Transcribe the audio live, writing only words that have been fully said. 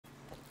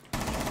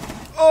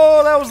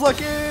Oh, that was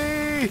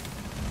lucky!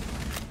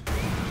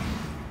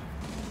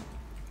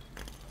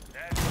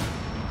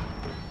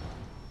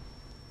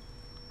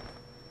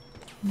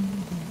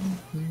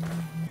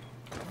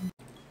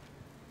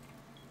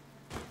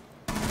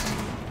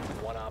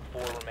 One op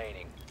 4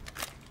 remaining.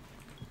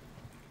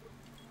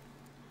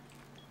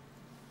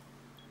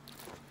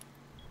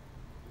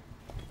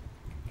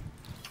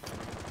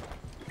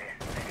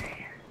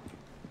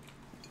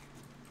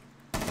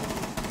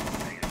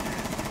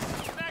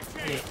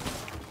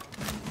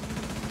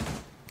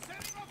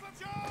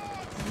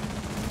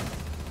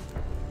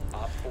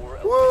 Op 4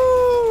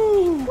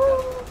 Woo!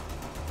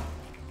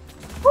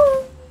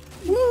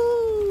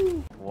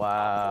 Woo!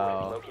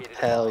 Wow. located.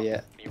 Hell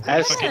yeah. Be I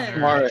have Fucking some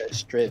more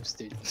strips,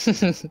 dude.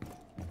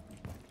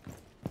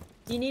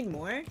 Do you need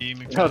more?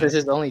 No, this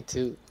is only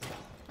 2.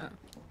 Oh.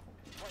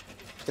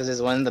 Because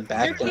there's one in the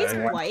back. Your case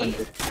and white?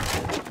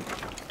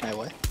 100. My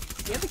what?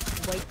 Do you have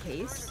a white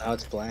case? Now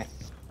it's black.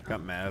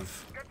 Got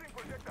Mav.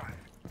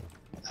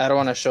 I don't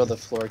want to show the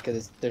floor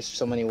because there's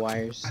so many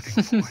wires.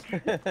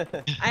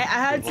 I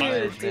had to do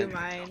Management.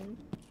 mine.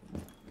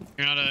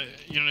 You're not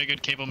a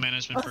good cable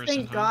management Oh, person.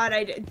 thank huh? God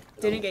I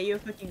didn't get you a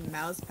fucking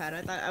mouse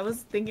pad. I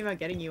was thinking about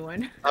getting you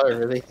one. Oh,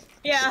 really?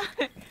 Yeah.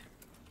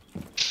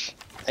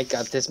 I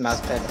got this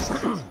mouse pad.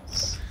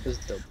 It was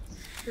dope.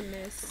 The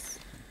miss.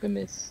 Good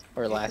miss.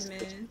 Or last. The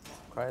miss.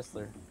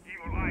 Chrysler.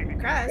 Harry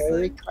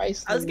Chrysler.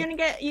 Chrysler. I was gonna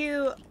get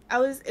you.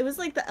 It was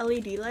like the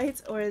LED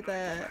lights or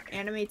the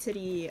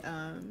animated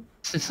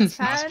mouse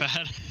Mouse pad.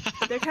 pad.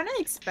 They're kind of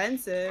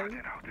expensive.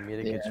 You made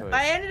a Yeah. good choice. But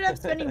I ended up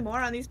spending more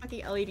on these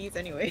fucking LEDs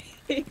anyway.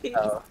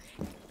 Oh.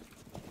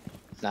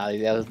 Nah,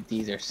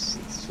 these are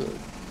so.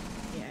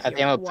 Yeah, I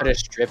think I'm gonna put a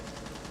strip,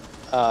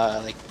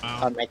 like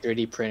Wow. on my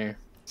 3D printer.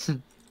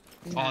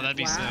 Oh, that'd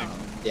be sick.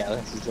 Yeah,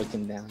 let's just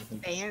looking down.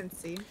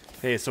 Fancy.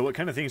 Hey, so what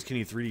kind of things can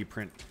you 3D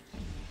print?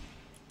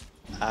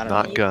 I don't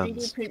Not know. Can you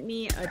guns. 3D print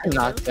me a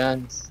Not dildo?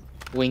 guns.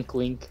 Wink,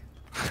 wink.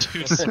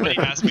 Dude, somebody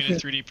asked me to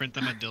 3D print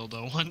them a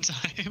dildo one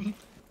time.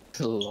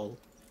 Lol.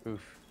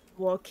 Oof.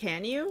 Well,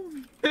 can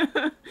you?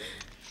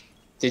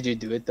 Did you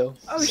do it though?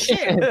 Oh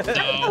shit! No.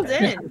 Well,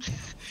 didn't.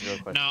 Real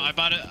question. No, I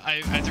bought it.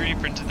 I 3D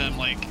printed them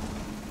like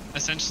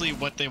essentially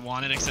what they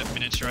wanted, except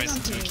miniaturized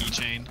into a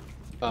keychain.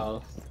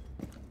 Oh.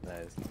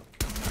 Nice.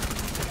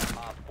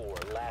 Op 4,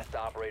 last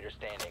operator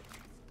standing.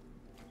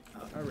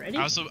 Already?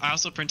 I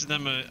also printed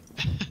them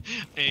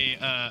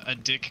a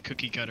dick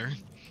cookie cutter.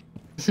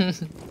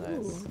 Nice.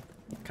 Ooh.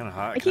 Kind of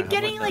hot. I keep kinda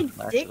hot. getting like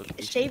flash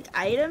dick-shaped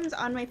items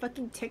on my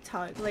fucking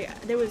TikTok. Like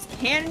there was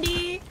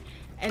candy,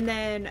 and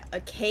then a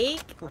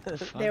cake.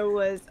 There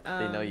was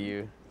They know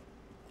you.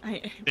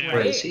 Yeah,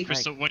 right?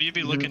 Crystal, what do you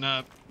be Mhm. looking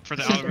up for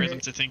the algorithm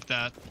to think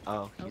that?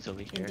 Oh, he's over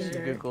here. You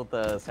Sure. googled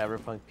the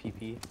Cyberpunk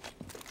PP.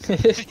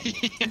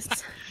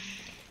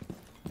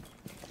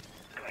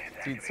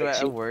 Dude, so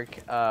at work,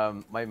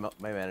 my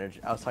manager,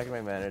 I was talking to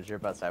my manager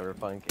about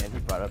Cyberpunk, and he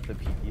brought up the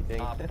PP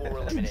thing. Op 4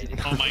 eliminated.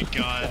 Oh my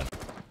god.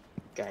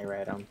 Guy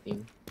right on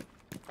theme.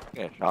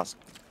 Yeah, Joss.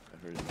 I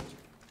heard him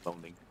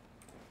moaning.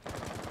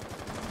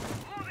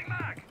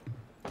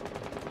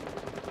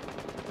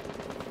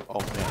 Oh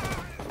man.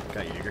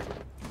 Got Jaeger.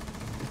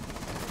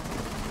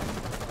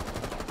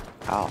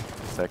 Ow.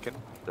 Second,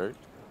 third.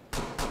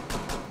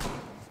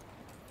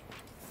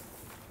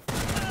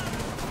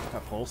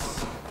 Got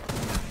Pulse.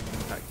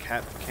 Got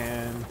Cap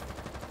Can.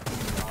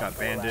 Got Op 4 last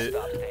Bandit.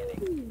 stop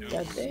standing.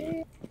 God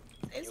damn.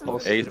 Ace,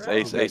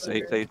 ace, ace,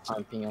 ace, ace.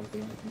 On ping, on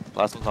ping, on ping.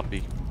 Last one's on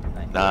B.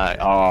 Nice. Nice.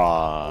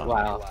 Aww.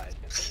 Wow. Neutralized.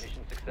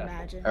 Mission successful.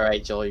 Imagine.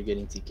 Alright, Joel, you're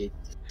getting TK.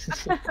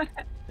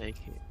 Thank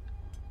you.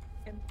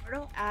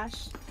 Immortal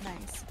Ash,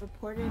 nice.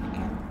 Reported and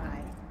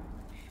high.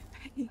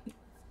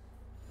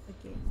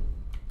 Okay.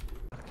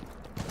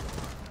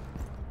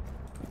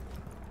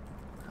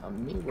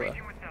 Amiwa.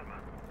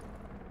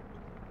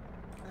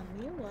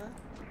 Amiwa.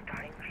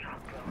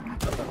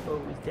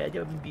 Oh, is that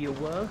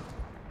Amiwa?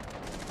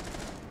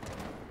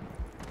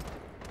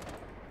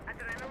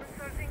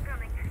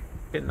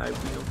 Can I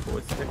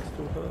reinforce next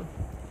to her?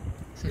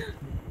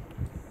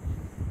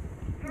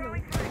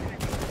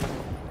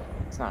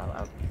 It's not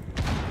allowed.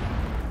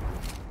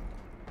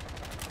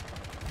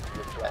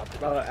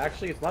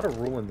 Actually, it's not a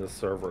rule in this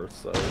server,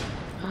 so...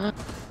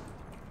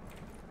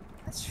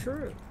 That's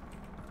true.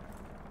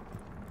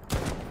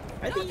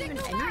 Are there even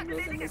any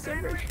rules in the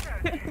server?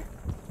 I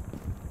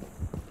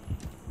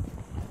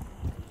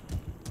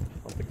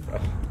don't think so.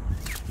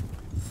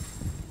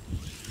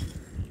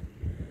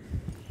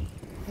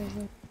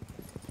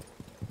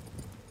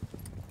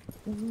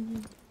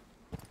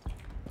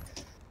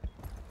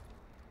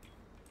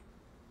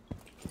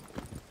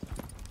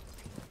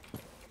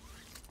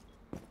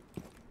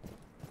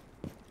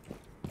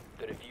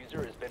 The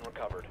diffuser has been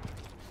recovered.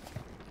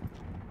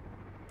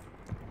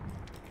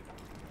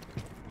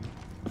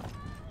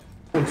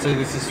 would say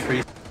this is free.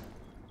 Op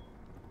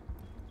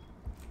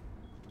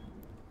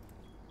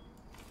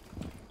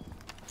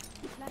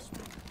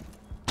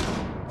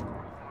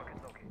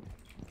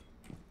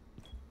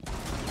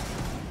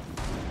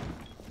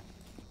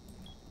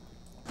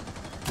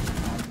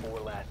 4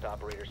 last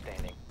operator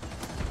standing.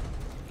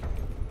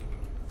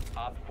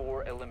 Op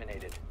 4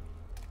 eliminated.